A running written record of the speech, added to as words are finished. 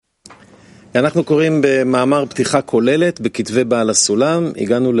אנחנו קוראים במאמר פתיחה כוללת בכתבי בעל הסולם,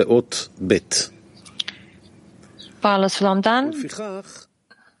 הגענו לאות ב'. Baal HaSulam'dan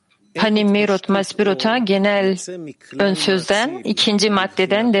Panimirot Masbirot'a genel ön sözden ikinci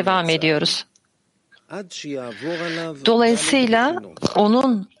maddeden devam ediyoruz. Dolayısıyla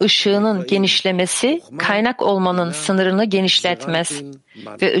onun ışığının genişlemesi kaynak olmanın sınırını genişletmez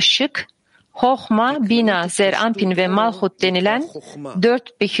ve ışık Hohma, Bina, Zer-Anpin ve Malhut denilen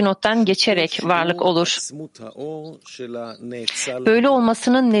 4 behinottan geçerek varlık olur. Böyle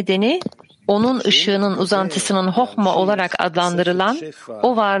olmasının nedeni onun ışığının uzantısının Hohma olarak adlandırılan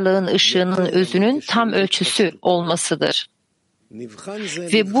o varlığın ışığının özünün tam ölçüsü olmasıdır.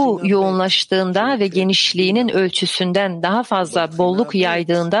 Ve bu yoğunlaştığında ve genişliğinin ölçüsünden daha fazla bolluk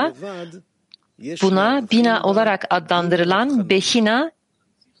yaydığında buna Bina olarak adlandırılan Behina,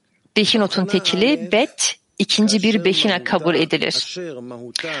 Behinotun tekili Bet, ikinci bir Behina kabul edilir.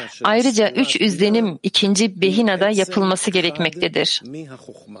 Ayrıca 3 izlenim ikinci Behina'da yapılması gerekmektedir.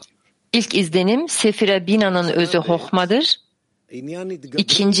 İlk izlenim Sefira Bina'nın özü Hohma'dır.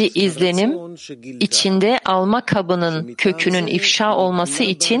 İkinci izlenim içinde alma kabının kökünün ifşa olması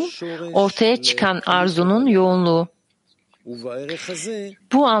için ortaya çıkan arzunun yoğunluğu.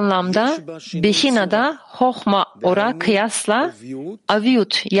 Bu anlamda Behina'da Hohma ora kıyasla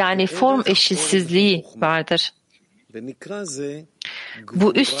aviyut yani form eşitsizliği vardır.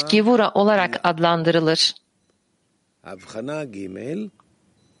 Bu üst gevura olarak adlandırılır.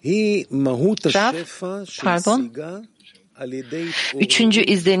 Üçüncü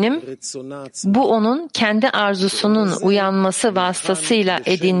izlenim, bu onun kendi arzusunun uyanması vasıtasıyla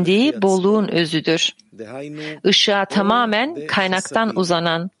edindiği bolluğun özüdür. Işığa tamamen kaynaktan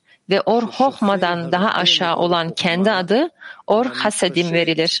uzanan ve Or Hohma'dan daha aşağı olan kendi adı Or Hasadim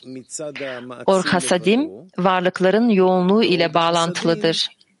verilir. Or Hasadim, varlıkların yoğunluğu ile bağlantılıdır.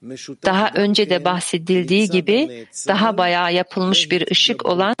 Daha önce de bahsedildiği gibi daha bayağı yapılmış bir ışık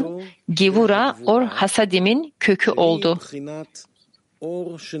olan Gevura Or Hasadim'in kökü oldu.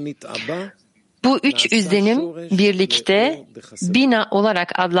 Bu 3 izlenim birlikte Bina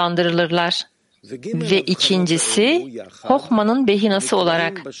olarak adlandırılırlar. Ve ikincisi Hohma'nın Behinası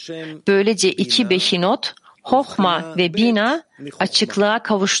olarak. Böylece 2 Behinot, Hohma ve Bina açıklığa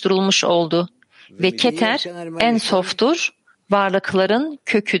kavuşturulmuş oldu. Ve Keter en softur, varlıkların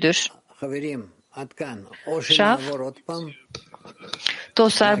köküdür. Rav,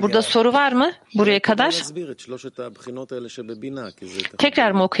 dostlar burada soru var mı buraya kadar?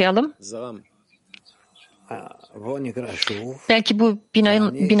 Tekrar mı okuyalım? Belki bu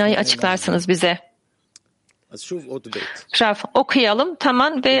binayı açıklarsınız bize. Rav, okuyalım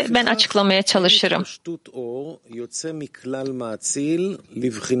tamam ve ben açıklamaya çalışırım.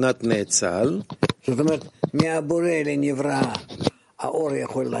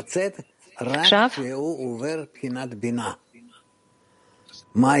 Rav,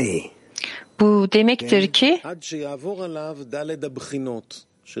 bu demektir ki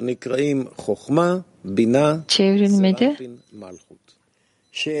çevrilmedi.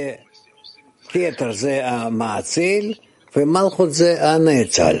 Keter ze המאציל ומלכות זה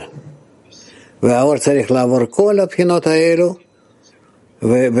הנאצל. והאור צריך לעבור כל הבחינות האלו.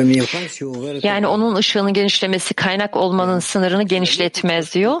 Yani onun ışığının genişlemesi kaynak olmanın sınırını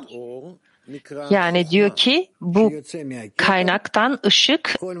genişletmez diyor. Yani diyor ki bu kaynaktan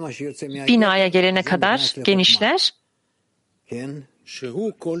ışık binaya gelene kadar genişler.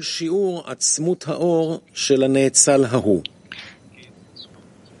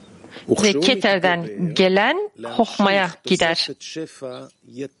 Ve Keter'den gelen Hohma'ya gider.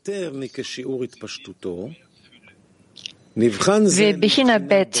 Ve Behina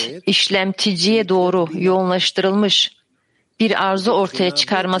Bet işlemticiye doğru yoğunlaştırılmış bir arzu ortaya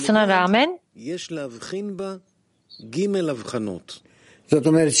çıkarmasına rağmen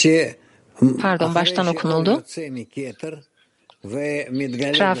baştan okunuldu.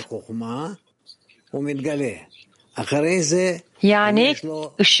 Rav, yani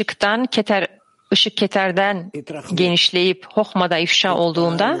ışık Keter'den genişleyip Hohma'da ifşa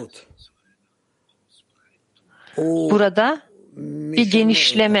olduğunda burada bir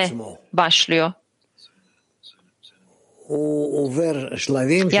genişleme başlıyor.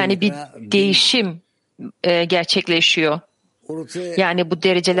 Yani bir değişim gerçekleşiyor. Yani bu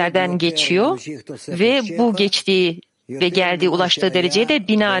derecelerden geçiyor ve bu geçtiği ve geldiği ulaştığı dereceye de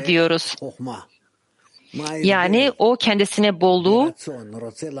bina diyoruz. Yani o kendisine bolluğu,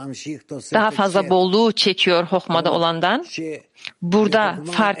 daha fazla bolluğu çekiyor Hohma'da olandan. Burada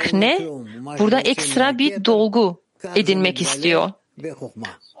fark ne? Burada ekstra bir dolgu edinmek istiyor.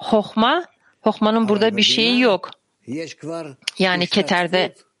 Hohma'nın burada bir şeyi yok. Yani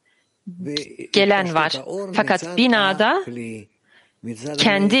Keter'de gelen var. Fakat binada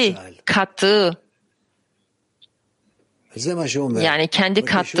kendi kattığı, yani kendi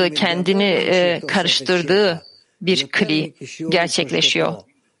kattığı, kendini karıştırdığı bir kli gerçekleşiyor.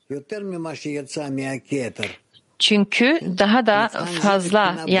 Çünkü daha da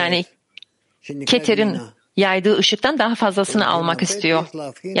fazla, yani Keter'in yaydığı ışıktan daha fazlasını almak istiyor.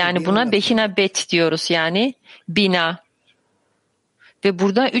 Yani buna Behina Bet diyoruz, yani bina. Ve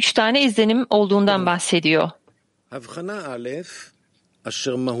burada 3 tane izlenim olduğundan bahsediyor.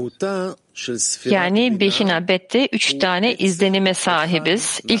 Yani Behina Bet'te 3 tane izlenime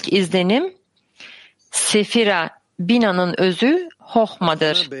sahibiz. İlk izlenim, Sefira, binanın özü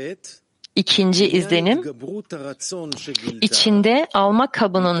Hohma'dır. İkinci izlenim, içinde alma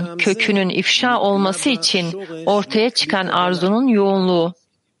kabının kökünün ifşa olması için ortaya çıkan arzunun yoğunluğu.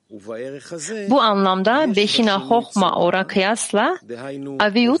 Bu anlamda Behina Hohma ora kıyasla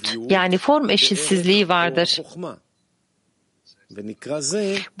aviyut, yani form eşitsizliği vardır.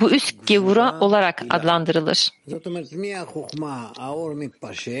 Bu üst gevura olarak adlandırılır.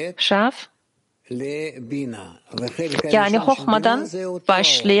 Rav, yani Hohma'dan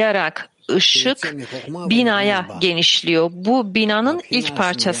başlayarak ışık binaya genişliyor. Bu binanın ilk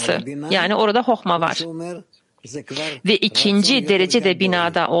parçası. Yani orada Hohma var. Ve ikinci derecede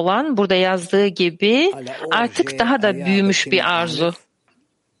binada olan, burada yazdığı gibi, artık daha da büyümüş bir arzu.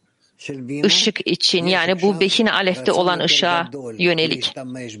 Işık için, yani bu Behina Alef'te olan ışığa yönelik.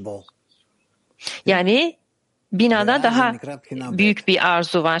 Yani binada daha büyük bir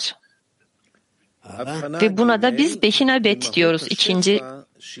arzu var. Ve buna da biz Behina Bet diyoruz. İkinci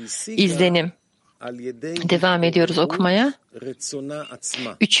izlenim. Devam ediyoruz okumaya.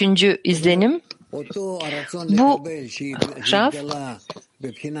 Üçüncü izlenim. Bu Rav,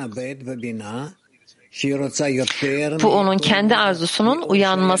 bu onun kendi arzusunun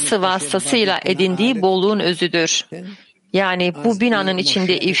uyanması vasıtasıyla edindiği bolluğun özüdür. Yani bu binanın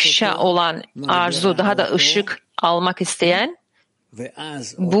içinde ifşa olan arzu, daha da ışık almak isteyen,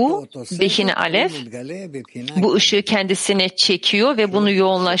 bu Behina Alef, bu ışığı kendisine çekiyor ve bunu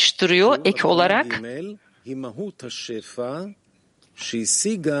yoğunlaştırıyor ek olarak.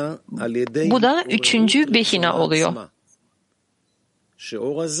 Bu da üçüncü Behina oluyor.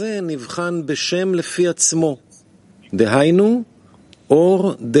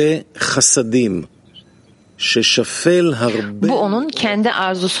 Bu onun kendi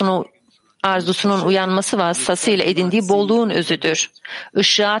arzusunun uyanması vasıtasıyla edindiği bolluğun özüdür.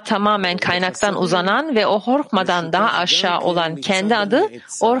 Işığa tamamen kaynaktan uzanan ve o Horkma'dan daha aşağı olan kendi adı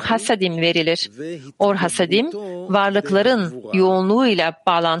Or Hasadim verilir. Or Hasadim, varlıkların yoğunluğuyla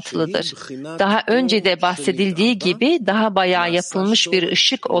bağlantılıdır. Daha önce de bahsedildiği gibi daha bayağı yapılmış bir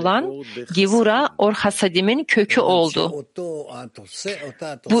ışık olan Gevura Or Hasadim'in kökü oldu.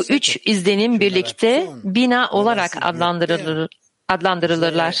 Bu üç izlenim birlikte bina olarak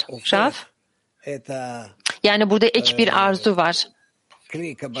adlandırılırlar. Rav, yani burada ek bir arzu var.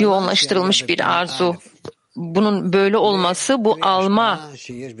 Yoğunlaştırılmış bir arzu. Bunun böyle olması, bu alma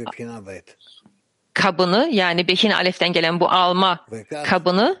kabını, yani Behina Alef'ten gelen bu alma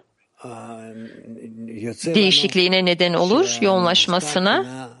kabını değişikliğine neden olur,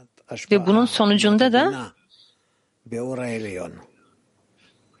 yoğunlaşmasına, ve bunun sonucunda da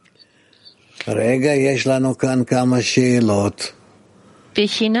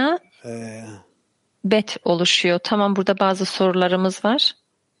Behina Bet oluşuyor. Tamam, burada bazı sorularımız var.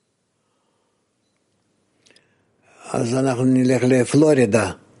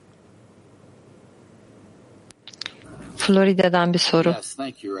 Florida'dan bir soru.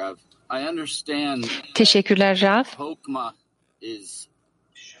 Teşekkürler Rav. Hokma is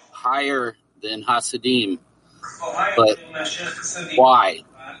higher than Hasidim, but why?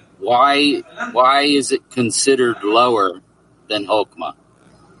 Why is it considered lower than Hokma?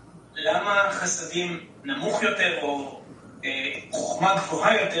 למה חסדים נמוך יותר או חוכמה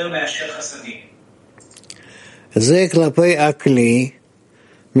גבוהה יותר מאשר חסדים? זה כלפי הכלי,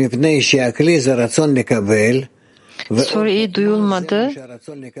 מפני שהכלי זה רצון לקבל. Soru iyi duyulmadı.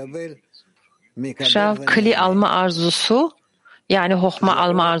 Rav, kli alma arzusu, yani Hohma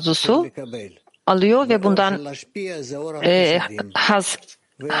alma arzusu alıyor ve bundan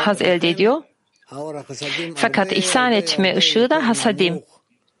haz elde ediyor. Fakat ihsan etme ışığı da hasadim.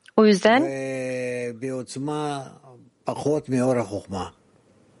 O yüzden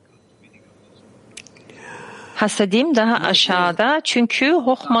hasadim daha aşağıda, çünkü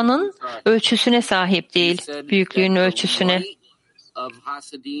Hohma'nın ölçüsüne sahip değil, büyüklüğünün ölçüsüne.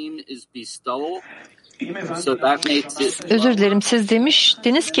 Özür dilerim, siz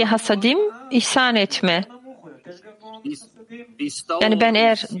demiştiniz ki hasadim ihsan etme. Yani ben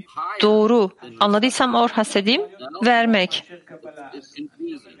eğer doğru anladıysam or hasedim vermek.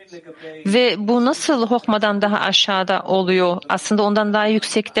 Ve bu nasıl hokmadan daha aşağıda oluyor? Aslında ondan daha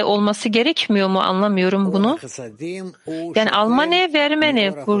yüksekte olması gerekmiyor mu? Anlamıyorum bunu. Yani alma ne, verme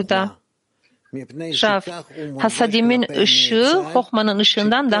ne burada? Rav, hasadimin ışığı hokmanın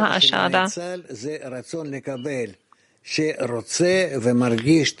ışığından daha aşağıda.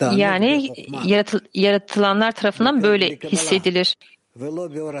 Yani yaratılanlar tarafından böyle hissedilir.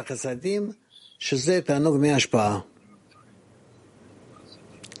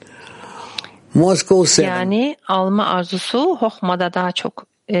 Yani alma arzusu hokmada daha çok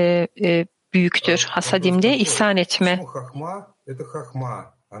büyüktür. Hasadimde ihsan etme.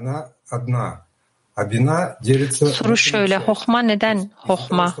 Soru şöyle, hokma neden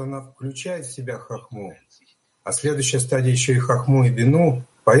hokma?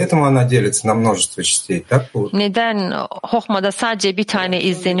 Neden hokmada sadece bir tane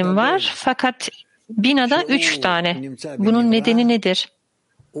izlenim var fakat binada 3 tane? Bunun nedeni nedir?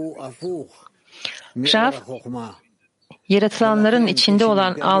 Rav, yaratılanların içinde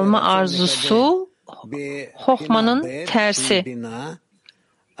olan alma arzusu hokmanın tersi.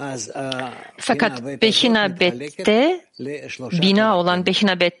 Fakat Behina Bet'te, bina olan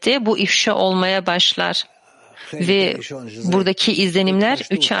Behina Bet'te bu ifşa olmaya başlar. Ve buradaki izlenimler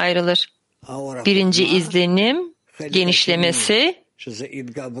 3'e ayrılır. Birinci izlenim genişlemesi,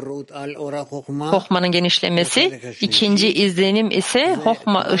 hokmanın genişlemesi. İkinci izlenim ise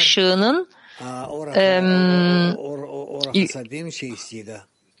hokma ışığının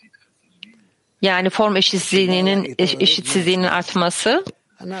yani form eşitsizliğinin artması.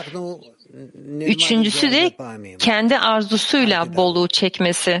 Üçüncüsü de kendi arzusuyla bolluğu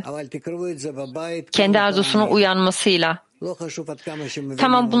çekmesi. Kendi arzusuna uyanmasıyla.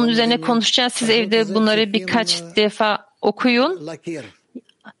 Tamam, bunun üzerine konuşacağız. Siz evde bunları birkaç defa okuyun.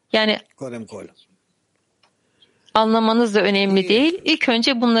 Yani anlamanız da önemli değil. İlk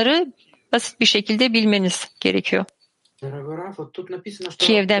önce bunları basit bir şekilde bilmeniz gerekiyor.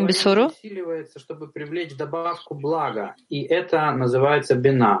 Kiev'den bir soru.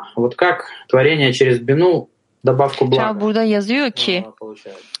 Burada yazıyor ki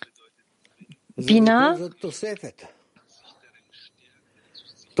bina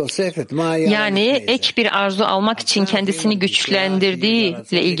yani ek bir arzu almak için kendisini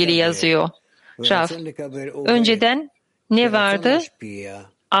güçlendirdiğiyle ilgili yazıyor. Rav, önceden ne vardı?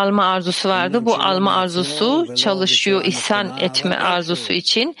 Alma arzusu vardı. Bu alma arzusu çalışıyor ihsan etme arzusu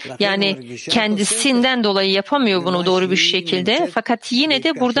için. Yani kendisinden dolayı yapamıyor bunu doğru bir şekilde. Fakat yine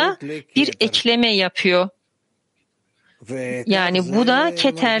de burada bir ekleme yapıyor. Yani bu da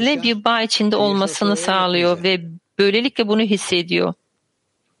keterle bir bağ içinde olmasını sağlıyor ve böylelikle bunu hissediyor.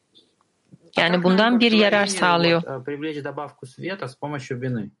 Yani bundan bir yarar sağlıyor.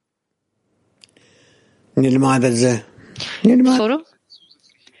 Soru?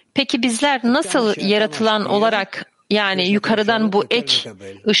 Peki bizler nasıl yaratılan olarak yani yukarıdan bu ek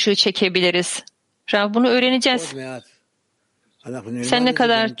ışığı çekebiliriz? Rav, bunu öğreneceğiz. Sen ne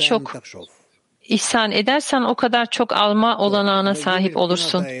kadar çok ihsan edersen o kadar çok alma olanağına sahip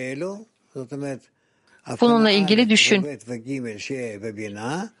olursun. Bununla ilgili düşün.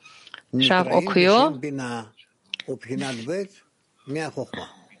 Rav okuyor.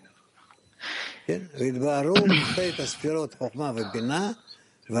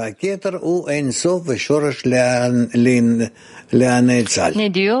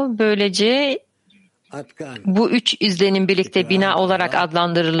 Ne diyor? Böylece bu 3 izlenim birlikte bina olarak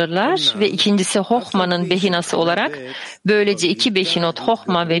adlandırılırlar ve ikincisi Hohma'nın behinası olarak böylece 2 behinot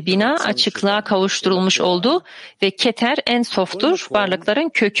Hohma ve bina açıklığa kavuşturulmuş oldu ve Keter en softur varlıkların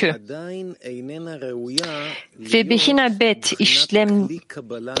kökü. Ve behina bet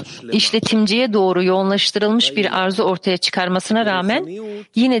işletimciye doğru yoğunlaştırılmış bir arzu ortaya çıkarmasına rağmen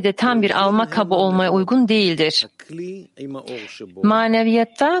yine de tam bir alma kabı olmaya uygun değildir.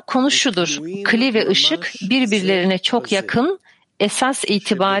 Maneviyatta konu şudur: kli ve ışık birbirlerine çok yakın, esas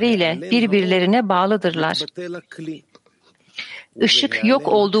itibariyle birbirlerine bağlıdırlar. Işık yok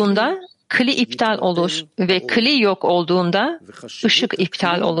olduğunda kli iptal olur ve kli yok olduğunda ışık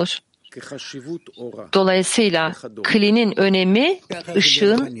iptal olur. Dolayısıyla klinin önemi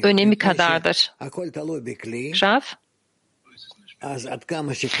ışığın önemi kadardır. Rav,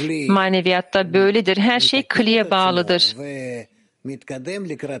 maneviyatta böyledir. Her şey kliye bağlıdır.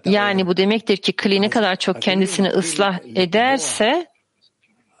 Yani bu demektir ki kli ne kadar çok kendisini ıslah ederse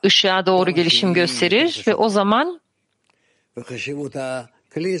ışığa doğru gelişim gösterir ve o zaman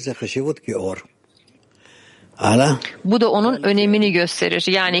Bu da onun önemini gösterir.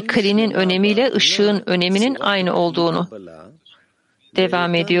 Yani klinin önemiyle ışığın öneminin aynı olduğunu.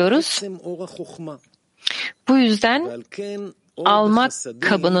 Devam ediyoruz. Bu yüzden alma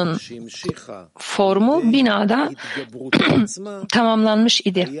kabının formu binada tamamlanmış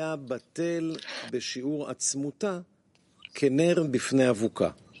idi.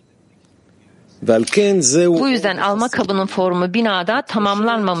 Bu yüzden alma kabının formu binada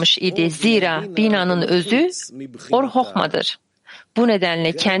tamamlanmamış idi. Zira binanın özü or hohmadır. Bu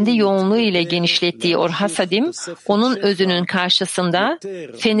nedenle kendi yoğunluğu ile genişlettiği or hasadim, onun özünün karşısında,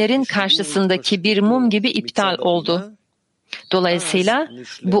 fenerin karşısındaki bir mum gibi iptal oldu. Dolayısıyla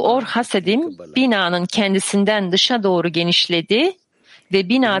bu or hasadim binanın kendisinden dışa doğru genişledi ve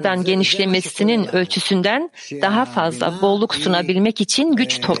binadan genişlemesinin ölçüsünden daha fazla bolluk sunabilmek için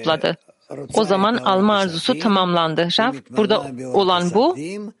güç topladı. O zaman alma arzusu tamamlandı. Raf, burada olan bu.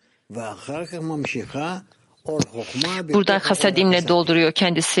 Burada hasadimle dolduruyor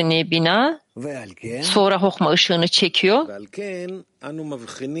kendisini bina. Sonra hokma ışığını çekiyor.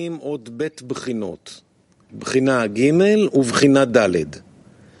 בחינה ג' ובחינה ד'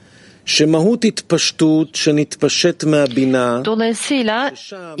 שמהות התפשטות שנתפשט מהבינה. Dolayısıyla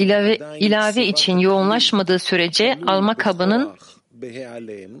ilave için yoğunlaşmadığı sürece alma kabının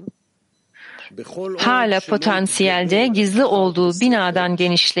hala potansiyelde gizli olduğu binadan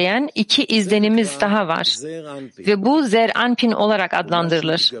genişleyen iki izlenimiz daha var. Ve bu zer-anpin olarak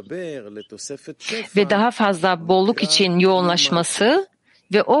adlandırılır. Ve daha fazla bolluk için yoğunlaşması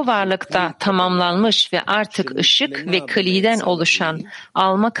ve o varlıkta tamamlanmış ve artık ışık ve kliden oluşan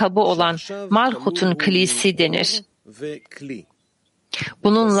alma kabı olan Malhut'un klisi denir.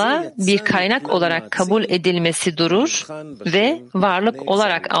 Bununla bir kaynak olarak kabul edilmesi durur ve varlık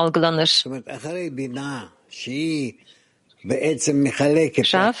olarak algılanır.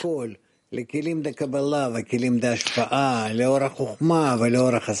 Raf,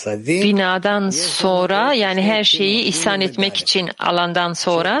 binadan sonra, yani her şeyi ihsan etmek için alandan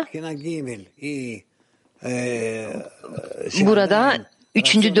sonra, burada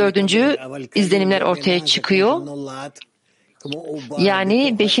 3. 4. izlenimler ortaya çıkıyor.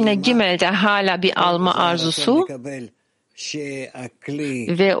 Yani Behine Gimel'de hala bir alma arzusu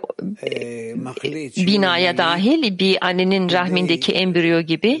ve binaya dahil bir annenin rahmindeki embriyo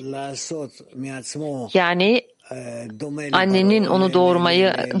gibi, yani annenin onu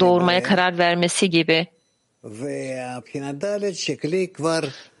doğurmaya karar vermesi gibi.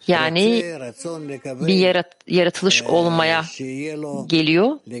 Yani bir yaratılış olmaya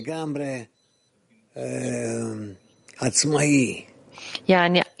geliyor.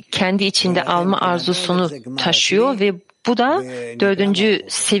 Yani kendi içinde alma arzusunu taşıyor ve bu da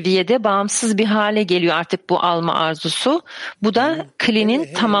 4. seviyede bağımsız bir hale geliyor artık bu alma arzusu. Bu da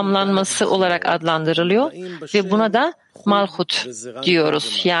klinin tamamlanması olarak adlandırılıyor ve buna da Malhut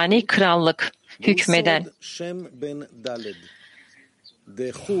diyoruz. Yani krallık, hükmeden.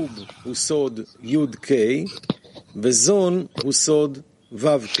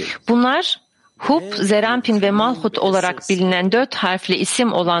 Bunlar Hub, Zerampin ve Malhut olarak bilinen 4 harfli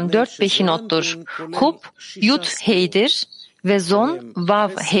isim olan 4 behinottur. Hub, Yud Hey'dir ve Zon, Vav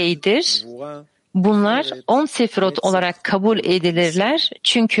Hey'dir. Bunlar 10 sefirot olarak kabul edilirler.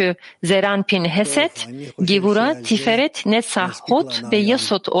 Çünkü Zerampin Heset, Gevura, Tiferet, Netzah, Hot ve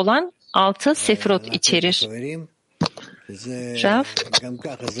Yasot olan 6 sefirot içerir. Raf,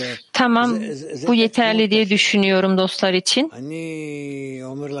 tamam, bu yeterli diye düşünüyorum dostlar için.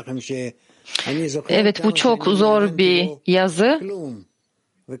 Evet, bu çok zor bir yazı.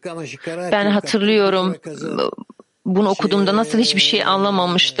 Ben hatırlıyorum, bunu okuduğumda nasıl hiçbir şey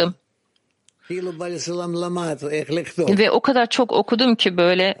anlamamıştım. Ve o kadar çok okudum ki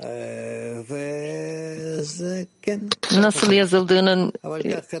böyle nasıl yazıldığını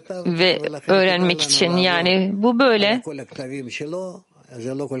ve öğrenmek için. Yani bu böyle.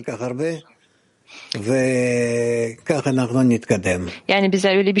 Yani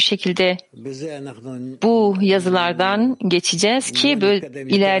bizler öyle bir şekilde bu yazılardan geçeceğiz ki böyle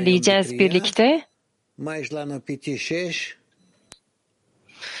ilerleyeceğiz birlikte.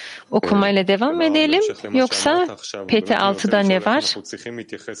 Okumayla devam edelim. Yoksa PT6'da ne var?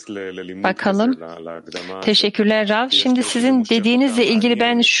 Bakalım. Teşekkürler Rav. Şimdi sizin dediğinizle ilgili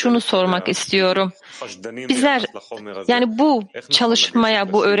ben şunu sormak istiyorum. Bizler yani bu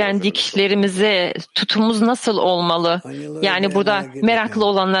çalışmaya, bu öğrendiklerimize tutumumuz nasıl olmalı? Yani burada meraklı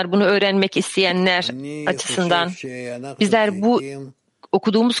olanlar, bunu öğrenmek isteyenler açısından bizler bu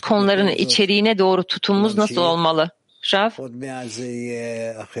okuduğumuz konuların içeriğine doğru tutumumuz nasıl olmalı? Rav,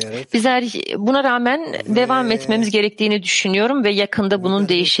 bizler buna rağmen devam etmemiz gerektiğini düşünüyorum ve yakında bunun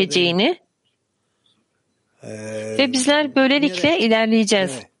değişeceğini. Ve bizler böylelikle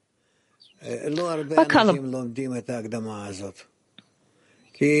ilerleyeceğiz. Bakalım.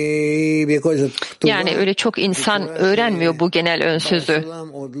 Yani öyle çok insan öğrenmiyor bu genel ön sözü.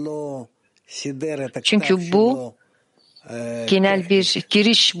 Çünkü bu genel bir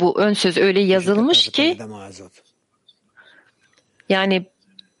giriş, bu ön söz öyle yazılmış ki yani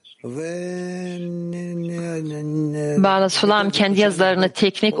Baal HaSulam kendi yazılarını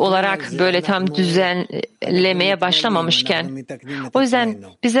teknik olarak böyle tam düzenlemeye başlamamışken. O yüzden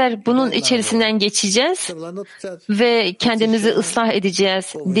bizler bunun içerisinden geçeceğiz ve kendimizi ıslah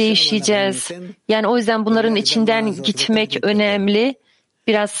edeceğiz, değişeceğiz. Yani o yüzden bunların içinden gitmek önemli.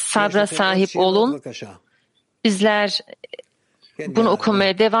 Biraz sabra sahip olun. Bizler bunu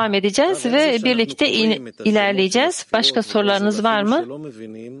okumaya devam edeceğiz ve birlikte ilerleyeceğiz. Başka sorularınız var mı?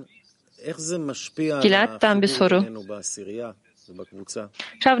 Gilat'tan bir soru.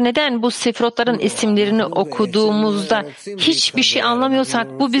 Rav, neden bu sefrotların isimlerini okuduğumuzda hiçbir şey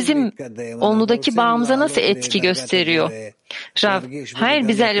anlamıyorsak bu bizim onludaki bağımıza nasıl etki gösteriyor? Rav, hayır,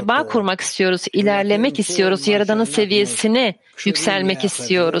 bizler bağ kurmak istiyoruz, ilerlemek istiyoruz, Yaradan'ın seviyesine yükselmek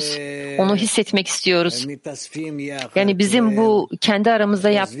istiyoruz, onu hissetmek istiyoruz. Yani bizim bu kendi aramızda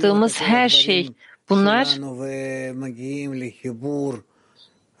yaptığımız her şey, bunlar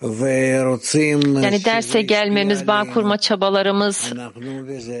yani derse gelmemiz, bağ kurma çabalarımız,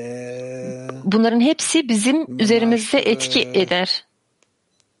 bunların hepsi bizim üzerimizde etki eder.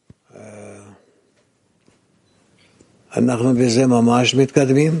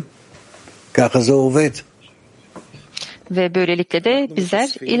 Ve böylelikle de bizler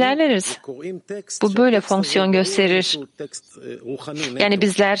ilerleriz. Bu böyle fonksiyon gösterir. Yani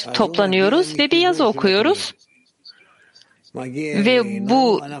bizler toplanıyoruz ve bir yazı okuyoruz. Ve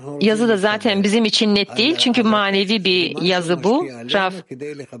bu yazı da zaten bizim için net değil. Çünkü manevi bir yazı bu. Rav,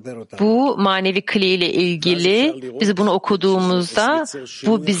 bu manevi kli ile ilgili. Biz bunu okuduğumuzda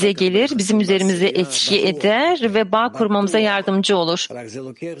bu bize gelir, bizim üzerimizde etki eder ve bağ kurmamıza yardımcı olur.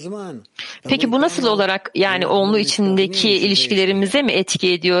 Peki bu nasıl olarak yani onlu içindeki ilişkilerimize mi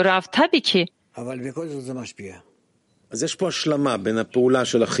etki ediyor Rav? Tabii ki.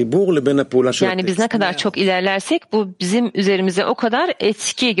 Yani biz ne kadar çok ilerlersek bu bizim üzerimize o kadar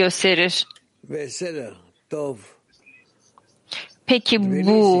etki gösterir. Peki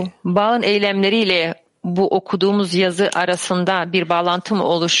bu bağın eylemleriyle bu okuduğumuz yazı arasında bir bağlantı mı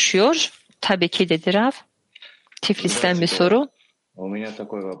oluşuyor? Tabii ki dedi Rav. Tiflis'ten bir soru.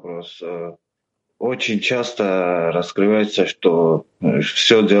 Очень часто раскрывается, что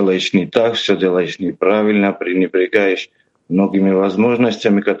все делаешь не так, все делаешь неправильно, пренебрегаешь многими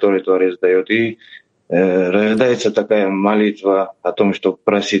возможностями, которые Творец дает. И рождается такая молитва о том, чтобы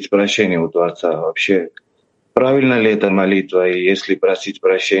просить прощения у Творца. Вообще, правильно ли эта молитва? И если просить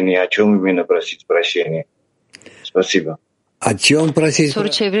прощения, о чем именно просить прощения? Спасибо. Soru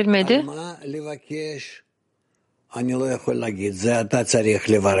çevrilmedi.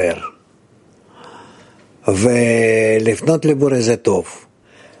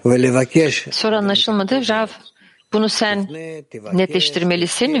 Soru anlaşılmadı. Rav, bunu sen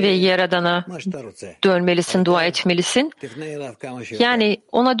netleştirmelisin ve Yaradan'a dönmelisin, dua etmelisin. Yani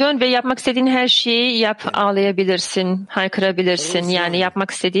ona dön ve yapmak istediğin her şeyi yap, ağlayabilirsin, haykırabilirsin. Yani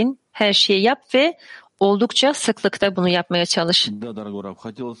yapmak istediğin her şeyi yap ve oldukça sıklıkta bunu yapmaya çalış.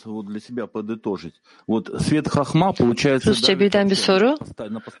 Rusça birden bir soru.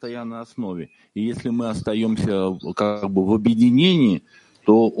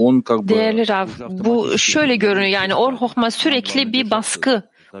 Değerli Rav, bu şöyle görünüyor. Yani Or Hochma sürekli bir baskı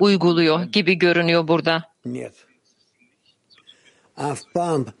uyguluyor gibi görünüyor burada.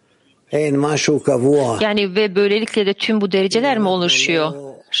 Yani ve böylelikle de tüm bu dereceler mi oluşuyor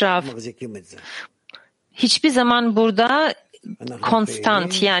Rav? Hiçbir zaman burada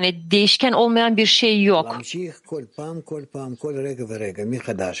konstant yani değişken olmayan bir şey yok.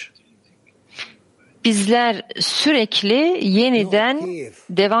 Bizler sürekli yeniden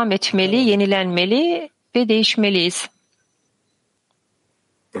devam etmeli, yenilenmeli ve değişmeliyiz.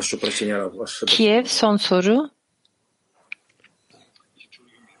 Kiev son soru.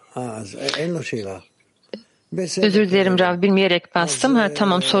 Özür dilerim Rav, bilmeyerek bastım.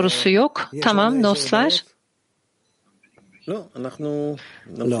 Tamam, sorusu yok. Tamam dostlar.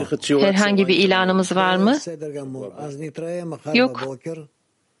 Herhangi bir ilanımız var mı? Yok.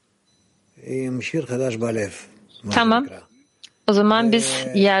 Tamam. O zaman biz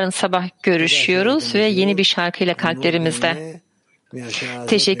yarın sabah görüşüyoruz ve yeni bir şarkıyla kalplerimizde.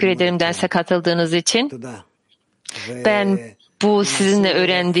 Teşekkür ederim derse katıldığınız için. Ben bu sizinle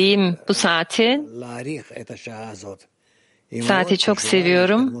öğrendiğim bu saati çok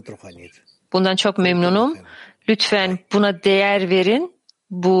seviyorum. Bundan çok memnunum. Lütfen buna değer verin.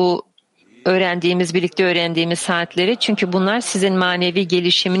 Bu birlikte öğrendiğimiz saatleri. Çünkü bunlar sizin manevi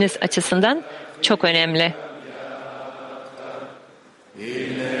gelişiminiz açısından çok önemli.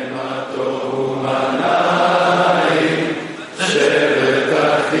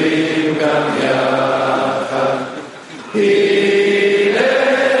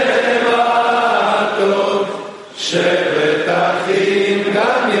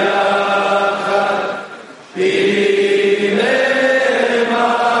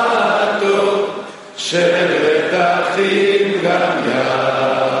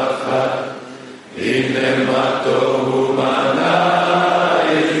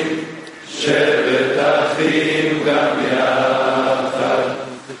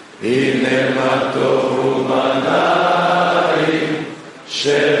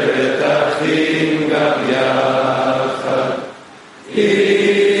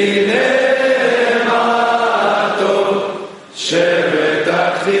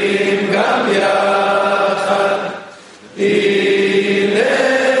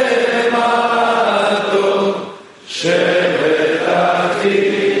 Share